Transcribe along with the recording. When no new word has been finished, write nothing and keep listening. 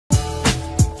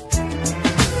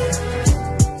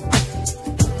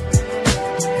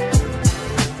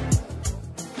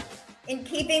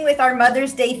keeping with our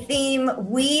Mother's Day theme,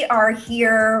 we are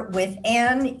here with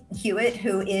Ann Hewitt,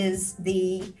 who is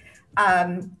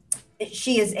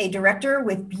she is a director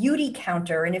with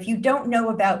Beautycounter. And if you don't know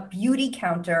about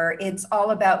Beautycounter, it's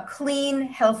all about clean,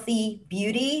 healthy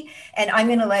beauty. And I'm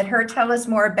going to let her tell us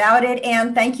more about it.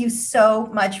 Ann, thank you so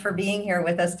much for being here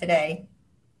with us today.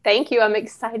 Thank you. I'm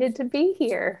excited to be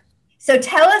here. So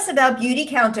tell us about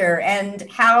Beautycounter and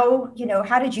how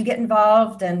did you get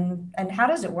involved and how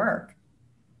does it work?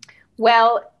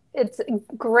 Well, it's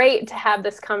great to have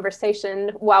this conversation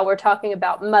while we're talking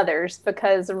about mothers,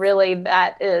 because really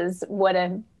that is what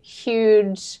a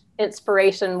huge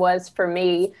inspiration was for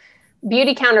me.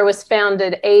 Beautycounter was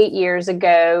founded 8 years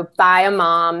ago by a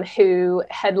mom who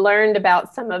had learned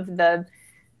about some of the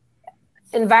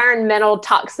environmental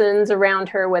toxins around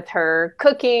her with her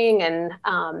cooking and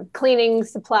cleaning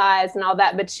supplies and all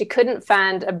that, but she couldn't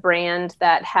find a brand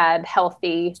that had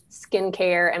healthy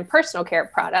skincare and personal care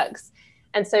products.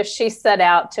 And so she set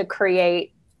out to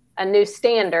create a new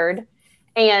standard.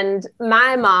 And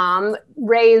my mom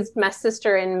raised my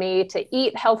sister and me to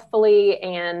eat healthfully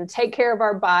and take care of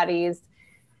our bodies,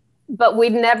 but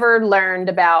we'd never learned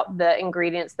about the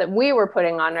ingredients that we were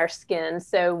putting on our skin.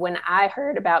 So when I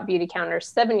heard about Beautycounter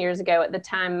 7 years ago, at the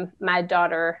time, my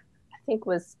daughter, I think,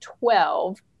 was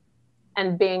 12,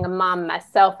 and being a mom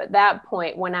myself at that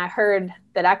point, when I heard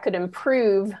that I could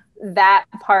improve that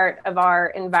part of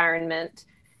our environment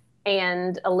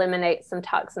and eliminate some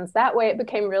toxins that way, it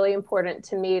became really important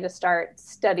to me to start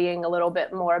studying a little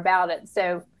bit more about it.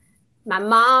 So my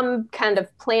mom kind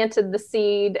of planted the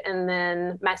seed, and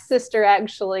then my sister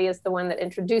actually is the one that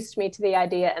introduced me to the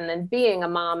idea. And then being a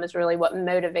mom is really what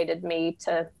motivated me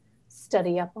to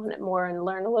study up on it more and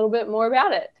learn a little bit more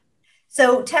about it.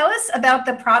 So tell us about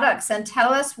the products and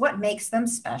tell us what makes them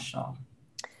special.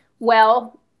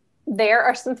 Well, there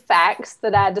are some facts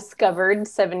that I discovered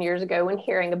 7 years ago when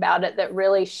hearing about it that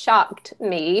really shocked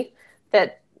me,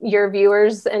 that your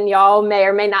viewers and y'all may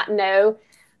or may not know.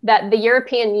 That the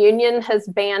European Union has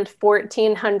banned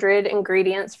 1,400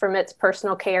 ingredients from its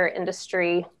personal care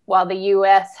industry, while the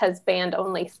US has banned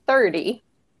only 30.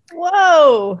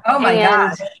 Whoa. Oh my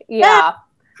gosh. Yeah. That's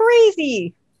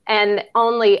crazy. And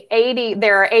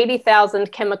there are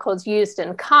 80,000 chemicals used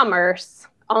in commerce,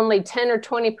 only 10 or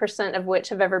 20% of which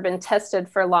have ever been tested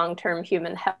for long-term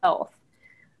human health.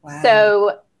 Wow.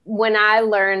 So when I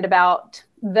learned about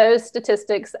those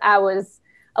statistics, I was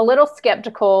a little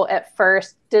skeptical at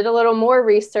first, did a little more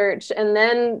research, and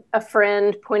then a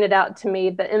friend pointed out to me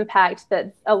the impact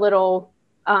that a little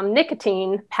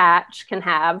nicotine patch can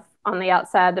have on the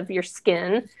outside of your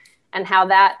skin, and how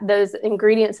those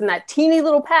ingredients in that teeny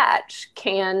little patch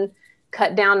can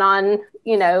cut down on,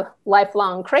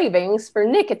 lifelong cravings for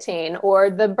nicotine, or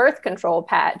the birth control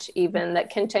patch even, that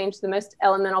can change the most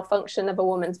elemental function of a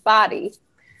woman's body.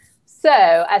 So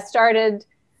I started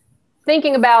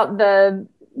thinking about the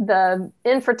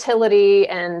infertility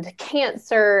and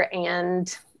cancer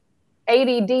and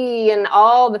ADD and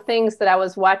all the things that I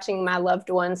was watching my loved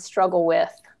ones struggle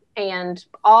with. And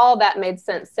all that made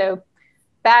sense. So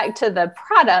back to the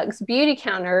products,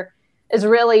 Beautycounter is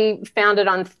really founded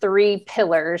on 3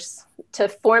 pillars: to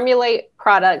formulate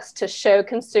products to show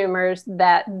consumers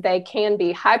that they can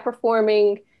be high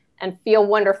performing and feel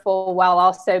wonderful while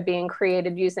also being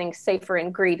created using safer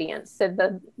ingredients. So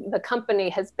the company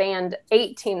has banned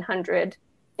 1,800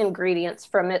 ingredients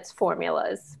from its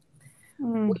formulas. We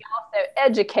also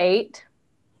educate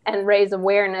and raise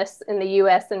awareness in the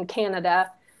US and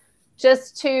Canada,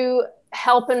 just to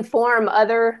help inform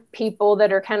other people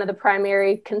that are kind of the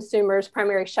primary consumers,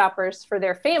 primary shoppers for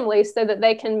their families, so that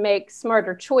they can make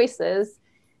smarter choices.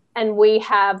 And we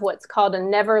have what's called a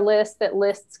never list that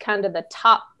lists kind of the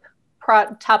top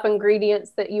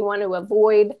ingredients that you want to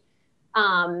avoid.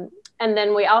 And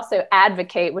then we also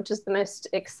advocate, which is the most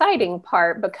exciting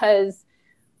part, because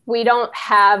we don't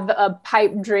have a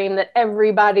pipe dream that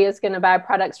everybody is going to buy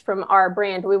products from our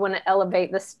brand. We want to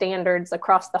elevate the standards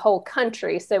across the whole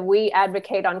country. So we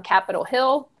advocate on Capitol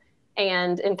Hill,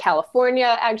 and in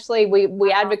California, actually,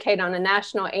 we advocate on a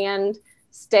national and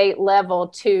state level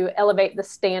to elevate the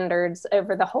standards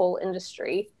over the whole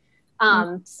industry.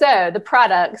 So the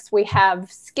products, we have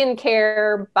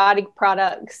skincare, body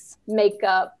products,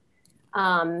 makeup.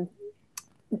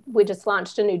 We just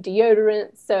launched a new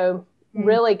deodorant. So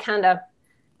really kind of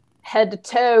head to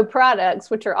toe products,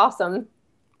 which are awesome.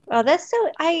 Well,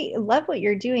 I love what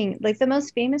you're doing. Like, the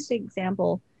most famous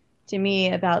example to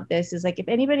me about this is, like, if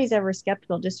anybody's ever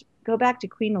skeptical, just go back to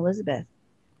Queen Elizabeth.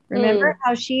 Remember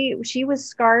how she was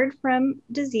scarred from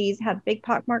disease, had big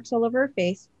pock marks all over her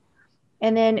face.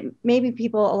 And then maybe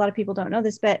a lot of people don't know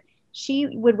this, but she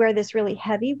would wear this really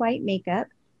heavy white makeup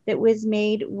that was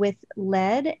made with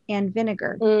lead and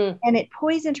vinegar. And it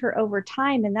poisoned her over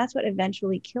time. And that's what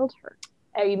eventually killed her.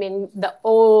 Oh, you mean the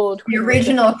old the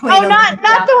original Queen? Oh, not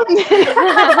the one.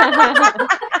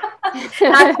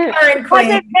 Not the current Queen.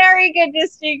 That's a very good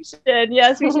distinction.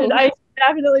 Yes, we should. I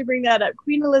definitely bring that up.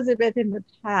 Queen Elizabeth in the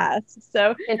past.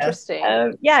 So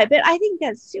interesting. Yeah, but I think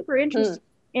that's super interesting.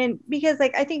 And because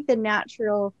like I think the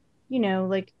natural, you know,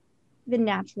 like the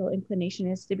natural inclination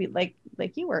is to be like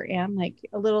you were, Anne, like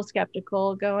a little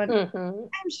skeptical, going,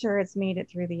 I'm sure it's made it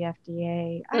through the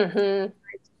FDA. I'm sure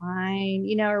it's fine,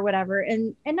 you know, or whatever,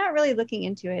 and not really looking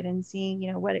into it and seeing,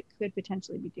 you know, what it could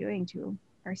potentially be doing to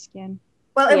our skin.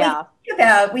 Well,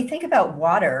 and we think about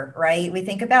water, right? We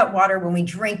think about water when we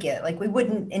drink it. Like we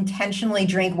wouldn't intentionally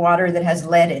drink water that has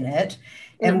lead in it.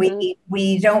 And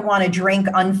we don't want to drink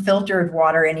unfiltered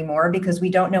water anymore because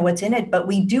we don't know what's in it. But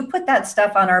we do put that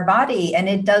stuff on our body and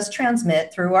it does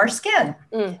transmit through our skin.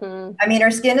 I mean,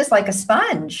 our skin is like a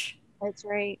sponge. That's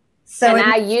right. So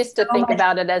I used to think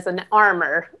about it as an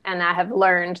armor, and I have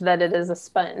learned that it is a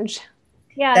sponge.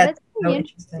 Yeah, that's really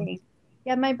interesting.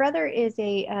 Yeah, my brother is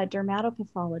a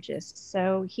dermatopathologist.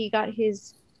 So he got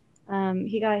his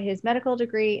medical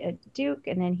degree at Duke,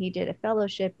 and then he did a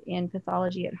fellowship in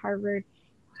pathology at Harvard.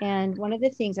 And one of the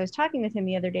things I was talking with him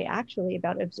the other day, actually,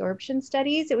 about absorption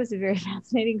studies. It was a very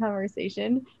fascinating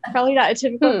conversation. Probably not a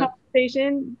typical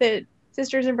conversation that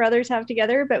sisters and brothers have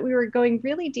together, but we were going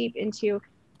really deep into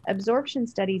absorption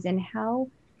studies and how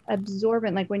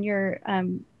absorbent, like when you're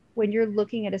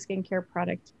looking at a skincare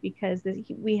product, because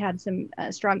we had some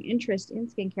strong interest in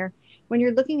skincare. When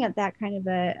you're looking at that kind of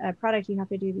a product, you have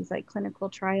to do these like clinical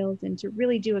trials, and to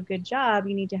really do a good job,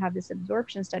 you need to have this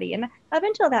absorption study. And up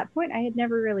until that point, I had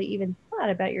never really even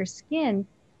thought about your skin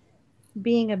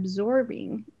being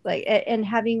absorbing, like, and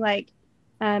having like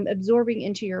absorbing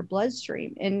into your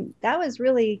bloodstream. And that was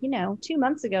really, 2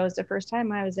 months ago was the first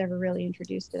time I was ever really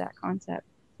introduced to that concept.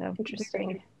 So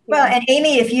interesting. Well, and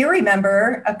Amy, if you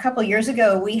remember, a couple years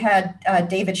ago, we had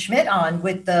David Schmidt on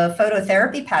with the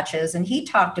phototherapy patches, and he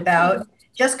talked about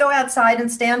just go outside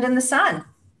and stand in the sun.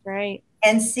 Right.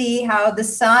 And see how the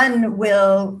sun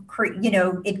will,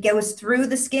 it goes through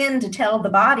the skin to tell the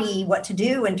body what to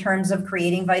do in terms of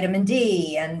creating vitamin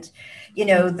D and,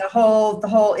 the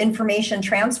whole information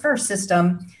transfer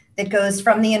system that goes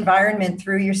from the environment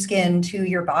through your skin to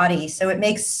your body. So it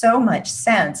makes so much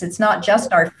sense. It's not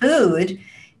just our food,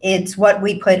 it's what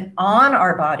we put on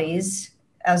our bodies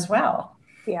as well.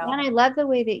 Yeah. And I love the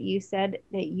way that you said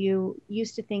that you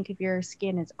used to think of your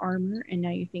skin as armor, and now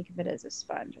you think of it as a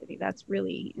sponge. I think that's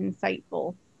really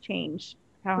insightful change.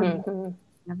 How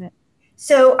of it.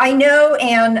 So I know,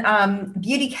 and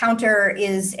Beautycounter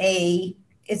is a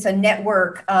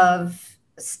network of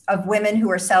women who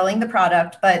are selling the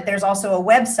product, but there's also a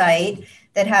website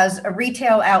that has a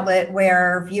retail outlet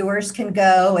where viewers can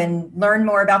go and learn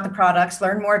more about the products,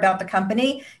 learn more about the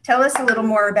company. Tell us a little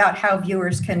more about how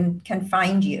viewers can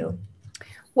find you.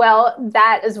 Well,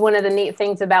 that is one of the neat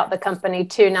things about the company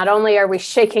too. Not only are we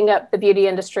shaking up the beauty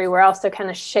industry, we're also kind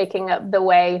of shaking up the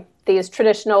way these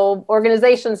traditional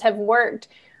organizations have worked.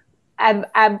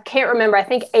 I can't remember, I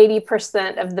think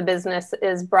 80% of the business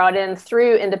is brought in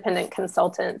through independent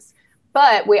consultants,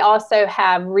 but we also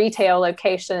have retail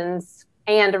locations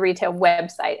and a retail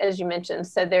website, as you mentioned.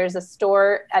 So there's a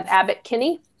store at Abbott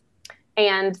Kinney,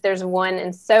 and there's one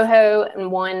in Soho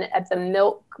and one at the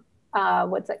Milk,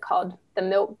 what's it called? It's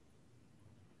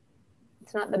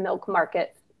not the Milk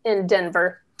Market in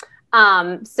Denver.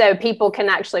 So people can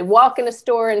actually walk in a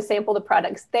store and sample the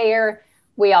products there.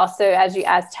 We also, as you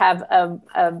asked, have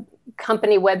a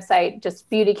company website, just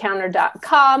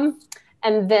beautycounter.com.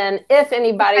 And then if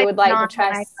anybody would like to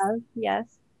try...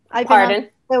 Yes. Pardon?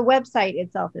 The website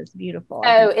itself is beautiful.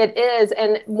 Oh, it is.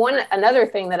 And another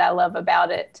thing that I love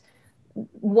about it,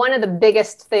 one of the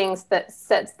biggest things that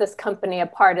sets this company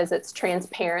apart is its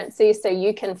transparency. So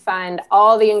you can find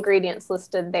all the ingredients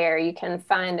listed there. You can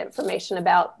find information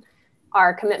about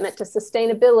our commitment to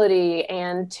sustainability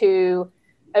and to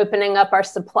opening up our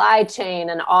supply chain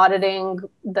and auditing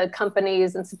the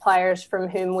companies and suppliers from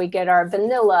whom we get our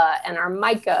vanilla and our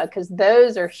mica, because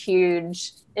those are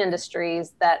huge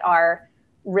industries that are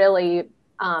really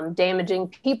damaging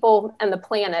people and the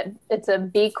planet. It's a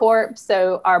B Corp,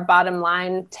 so our bottom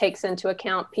line takes into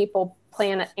account people,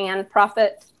 planet, and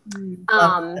profit.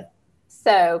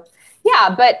 So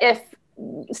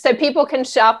people can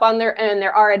shop on their own.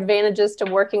 There are advantages to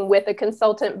working with a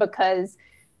consultant because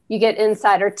you get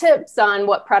insider tips on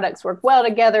what products work well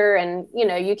together, and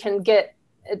you can get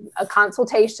a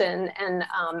consultation. And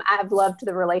I have loved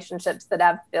the relationships that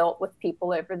I've built with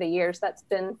people over the years. That's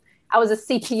been I was a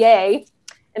CPA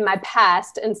in my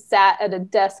past and sat at a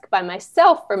desk by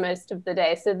myself for most of the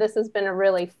day. So this has been a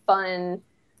really fun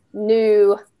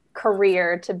new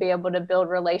career to be able to build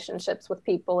relationships with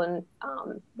people and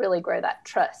really grow that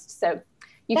trust. So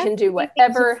you can do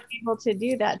whatever. To be able to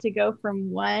do that, to go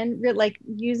from one, like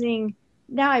using,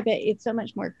 now I bet it's so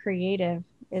much more creative,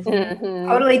 isn't it?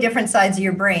 Totally different sides of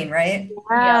your brain, right?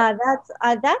 Yeah,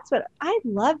 that's what I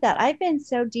love. That I've been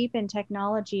so deep in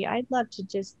technology. I'd love to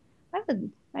just,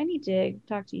 I need to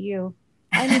talk to you.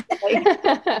 I need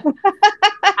to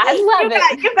I love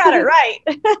it. You got it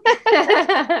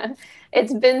right.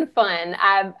 It's been fun.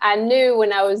 I knew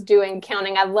when I was doing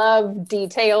counting, I love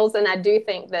details, and I do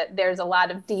think that there's a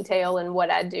lot of detail in what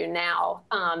I do now.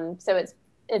 So it's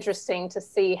interesting to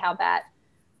see how that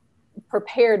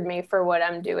prepared me for what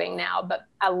I'm doing now. But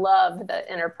I love the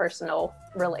interpersonal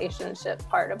relationship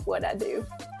part of what I do.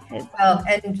 Well,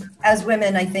 and as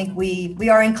women, I think we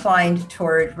are inclined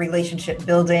toward relationship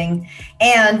building,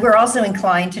 and we're also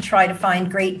inclined to try to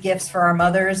find great gifts for our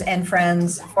mothers and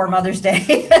friends for Mother's Day.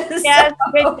 Yes,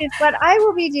 which is what I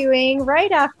will be doing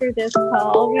right after this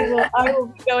call. I will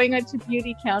be going into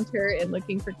Beautycounter and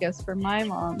looking for gifts for my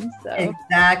mom. So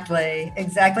exactly.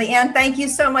 And thank you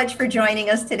so much for joining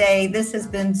us today. This has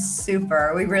been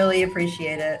super. We really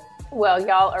appreciate it. Well,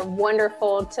 y'all are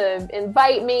wonderful to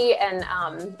invite me, and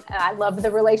I love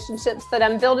the relationships that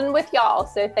I'm building with y'all.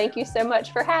 So thank you so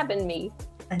much for having me.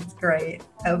 That's great.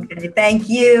 Okay, thank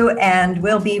you, and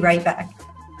we'll be right back.